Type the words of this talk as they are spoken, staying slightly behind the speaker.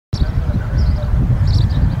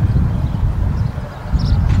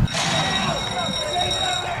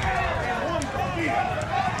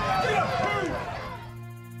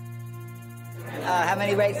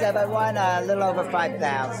many races have I won? A little over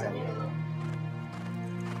 5,000.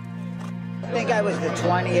 I think I was the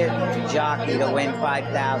 20th jockey to win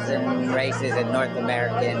 5,000 races in North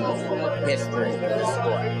American history for the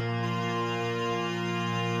sport.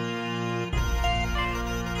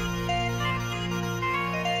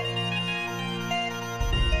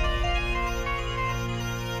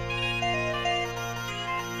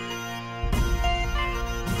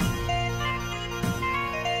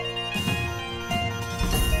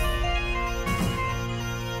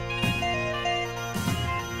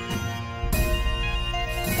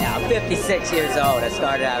 I'm 56 years old. I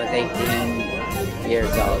started, I was 18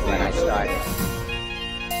 years old when I started.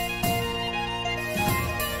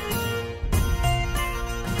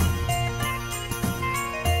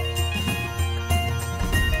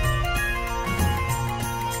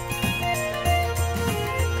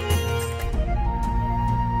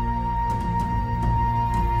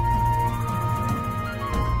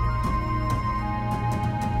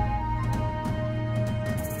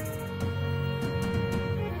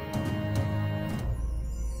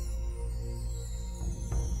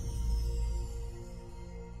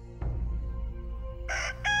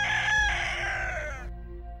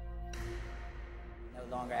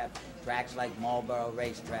 Longer have tracks like Marlboro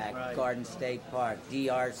Racetrack, right. Garden State Park,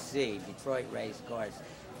 DRC, Detroit Race Course,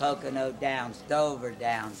 Pocono Downs, Dover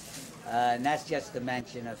Downs, and that's just to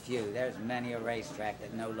mention a few. There's many a racetrack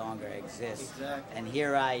that no longer exists. Exactly. And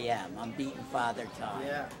here I am. I'm beating Father Time.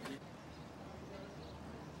 Yeah.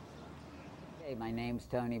 Hey, my name's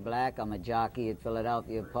Tony Black. I'm a jockey at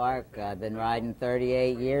Philadelphia Park. I've been riding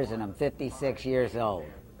 38 years and I'm 56 years old.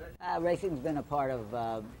 Racing's been a part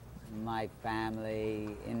of my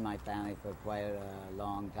family for quite a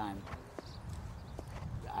long time.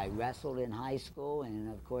 I wrestled in high school, and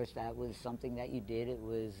of course that was something that you did. It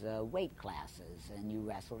was weight classes, and you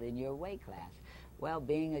wrestled in your weight class. Well,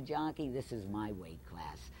 being a jockey, this is my weight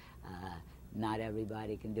class. Not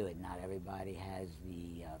everybody can do it. Not everybody has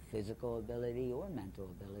the physical ability or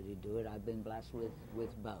mental ability to do it. I've been blessed with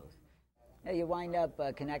both. You wind up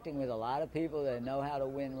connecting with a lot of people that know how to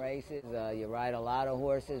win races. You ride a lot of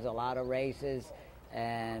horses, a lot of races,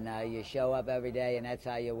 and you show up every day, and that's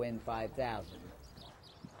how you win 5,000.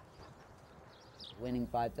 Winning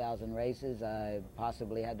 5,000 races, I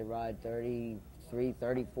possibly had to ride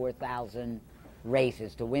 34,000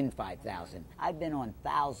 races to win 5,000. I've been on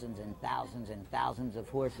thousands and thousands and thousands of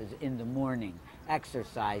horses in the morning,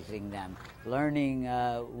 exercising them, learning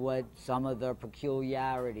what some of their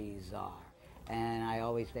peculiarities are. And I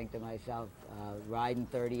always think to myself, riding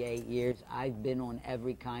 38 years, I've been on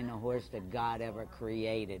every kind of horse that God ever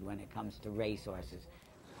created when it comes to race horses.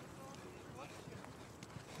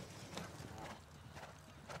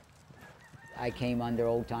 I came under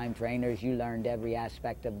old-time trainers. You learned every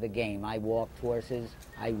aspect of the game. I walked horses,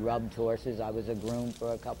 I rubbed horses, I was a groom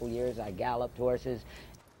for a couple years, I galloped horses.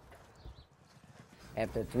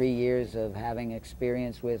 After 3 years of having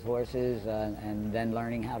experience with horses and then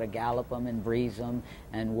learning how to gallop them and breeze them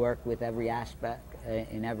and work with every aspect,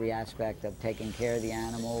 in every aspect of taking care of the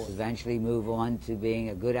animal, eventually move on to being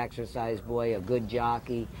a good exercise boy, a good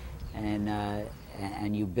jockey,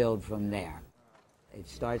 and you build from there. It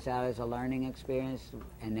starts out as a learning experience,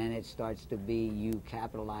 and then it starts to be you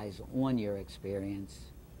capitalize on your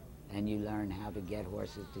experience and you learn how to get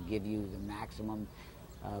horses to give you the maximum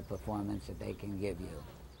performance that they can give you.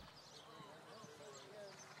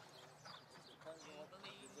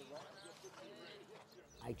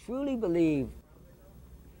 I truly believe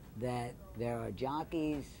that there are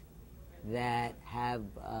jockeys that have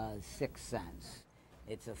a sixth sense.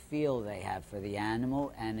 It's a feel they have for the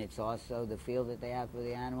animal, and it's also the feel that they have for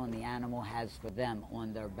the animal and the animal has for them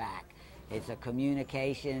on their back. It's a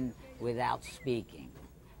communication without speaking.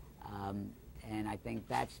 And I think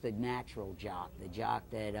that's the natural jock, the jock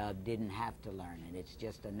that didn't have to learn it. It's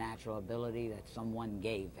just a natural ability that someone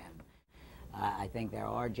gave them. I think there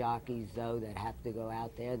are jockeys, though, that have to go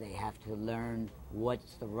out there. They have to learn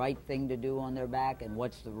what's the right thing to do on their back and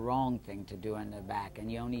what's the wrong thing to do on their back. And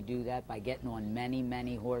you only do that by getting on many,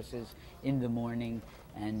 many horses in the morning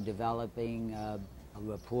and developing a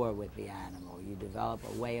rapport with the animal. You develop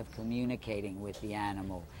a way of communicating with the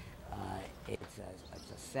animal. It's a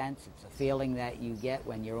sense, it's a feeling that you get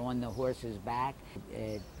when you're on the horse's back.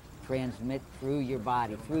 It transmits through your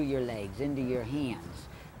body, through your legs, into your hands.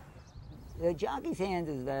 The jockey's hands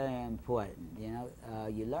is very important, you know.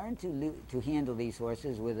 You learn to handle these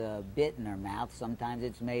horses with a bit in their mouth. Sometimes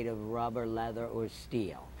it's made of rubber, leather, or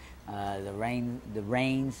steel. The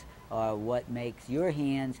reins are what makes your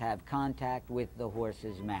hands have contact with the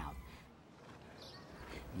horse's mouth.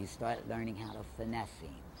 You start learning how to finesse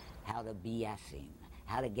him, how to BS him,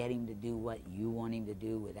 how to get him to do what you want him to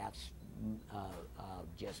do without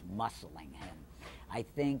just muscling him. I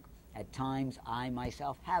think at times I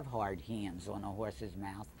myself have hard hands on a horse's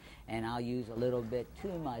mouth, and I'll use a little bit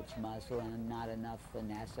too much muscle and not enough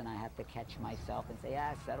finesse, and I have to catch myself and say,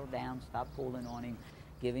 settle down, stop pulling on him,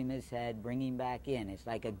 give him his head, bring him back in. It's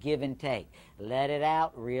like a give and take. Let it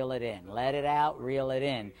out, reel it in. Let it out, reel it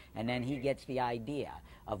in. And then he gets the idea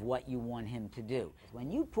of what you want him to do.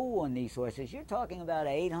 When you pull on these horses, you're talking about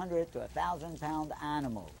an 800 to 1,000-pound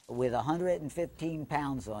animal with 115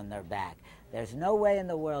 pounds on their back. There's no way in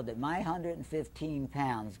the world that my 115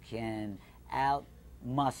 pounds can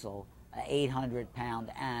out-muscle an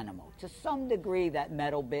 800-pound animal. To some degree, that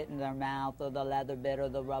metal bit in their mouth or the leather bit or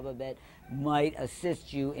the rubber bit might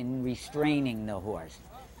assist you in restraining the horse.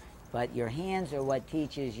 But your hands are what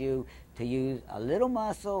teaches you to use a little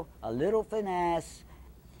muscle, a little finesse,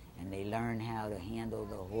 and they learn how to handle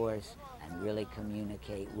the horse and really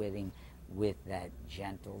communicate with him with that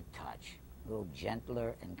gentle touch, a little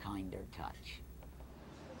gentler and kinder touch.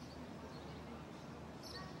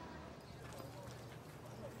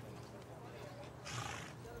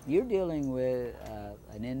 You're dealing with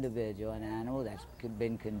an individual, an animal that's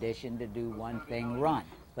been conditioned to do one thing, run.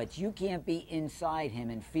 But you can't be inside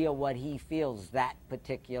him and feel what he feels that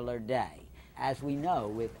particular day. As we know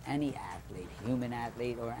with any athlete, human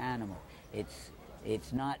athlete or animal,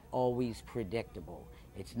 it's not always predictable.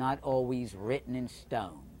 It's not always written in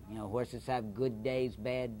stone. You know, horses have good days,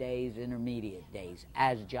 bad days, intermediate days,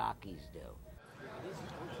 as jockeys do.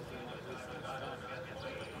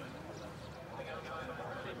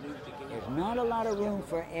 There's not a lot of room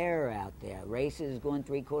for error out there. Races going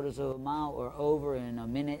 3/4 of a mile or over in a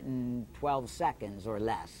minute and 12 seconds or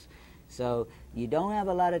less. So you don't have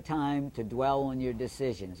a lot of time to dwell on your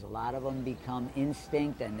decisions. A lot of them become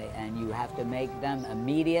instinct, and you have to make them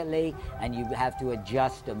immediately, and you have to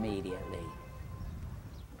adjust immediately.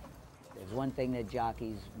 There's one thing that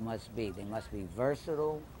jockeys must be. They must be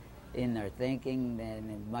versatile in their thinking,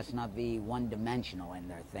 and it must not be one-dimensional in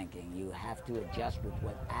their thinking. You have to adjust with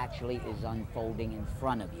what actually is unfolding in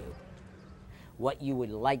front of you. What you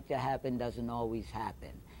would like to happen doesn't always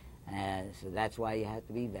happen. So that's why you have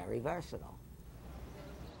to be very versatile.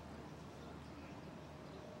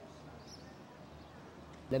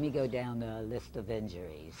 Let me go down the list of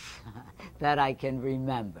injuries that I can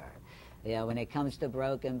remember. Yeah, when it comes to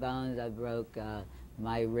broken bones, I broke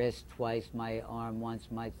my wrist twice, my arm once,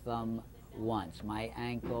 my thumb once, my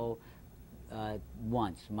ankle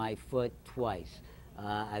once, my foot twice.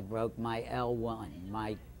 I broke my L1,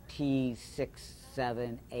 my T6,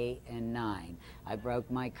 7, 8, and 9. I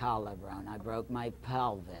broke my collarbone. I broke my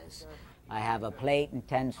pelvis. I have a plate and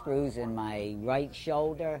 10 screws in my right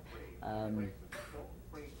shoulder.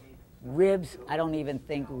 Ribs, I don't even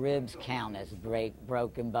think ribs count as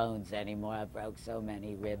broken bones anymore. I broke so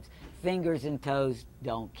many ribs. Fingers and toes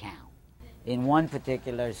don't count. In one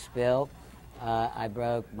particular spill, I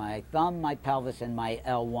broke my thumb, my pelvis, and my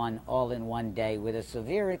L1 all in one day with a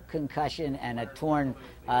severe concussion and a torn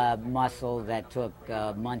muscle that took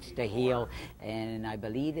months to heal. And I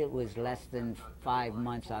believe it was less than 5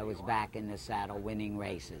 months I was back in the saddle winning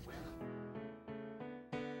races.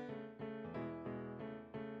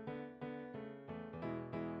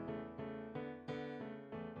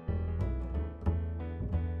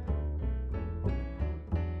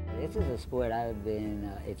 This is a sport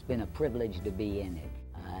it's been a privilege to be in it.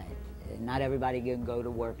 Not everybody can go to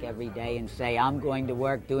work every day and say, I'm going to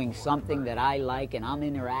work doing something that I like, and I'm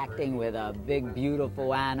interacting with a big,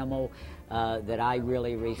 beautiful animal that I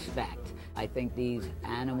really respect. I think these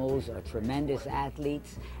animals are tremendous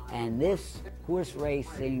athletes, and this horse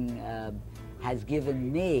racing has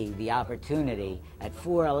given me the opportunity at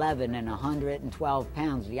 4'11" and 112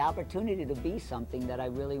 pounds, the opportunity to be something that I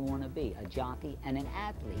really want to be, a jockey and an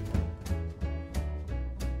athlete.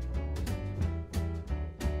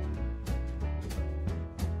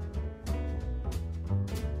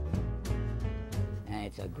 And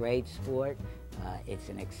it's a great sport. It's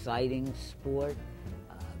an exciting sport.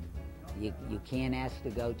 You can't ask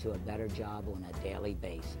to go to a better job on a daily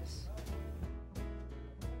basis.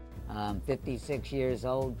 56 years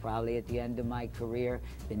old, probably at the end of my career.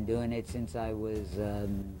 Been doing it since I was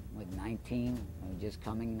 19, just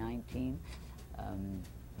coming 19.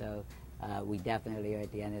 So we definitely are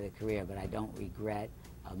at the end of the career, but I don't regret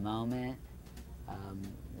a moment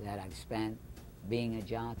that I've spent being a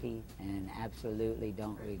jockey, and absolutely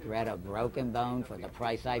don't regret a broken bone for the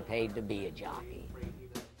price I paid to be a jockey.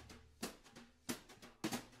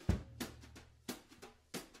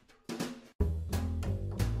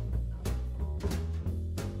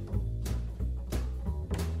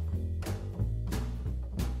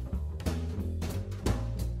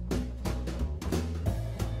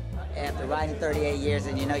 after riding 38 years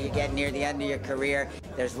and you know you get near the end of your career,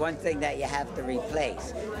 there's one thing that you have to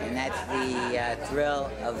replace, and that's the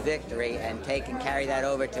thrill of victory, and carry that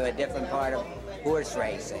over to a different part of horse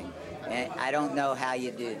racing. And I don't know how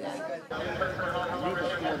you do that.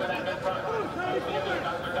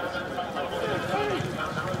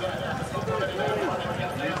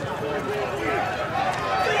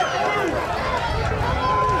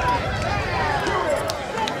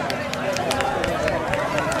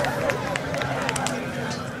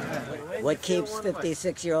 What keeps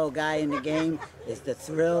 56-year-old guy in the game is the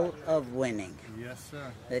thrill of winning. Yes,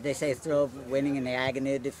 sir. They say thrill of winning and the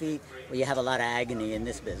agony of defeat. Well, you have a lot of agony in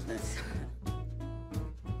this business.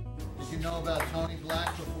 Did you know about Tony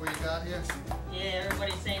Black before you got here? Yeah,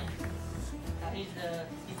 everybody's saying he's the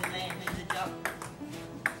man, he's the jockey,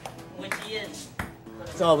 which he is.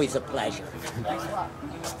 It's always a pleasure. Thanks a lot.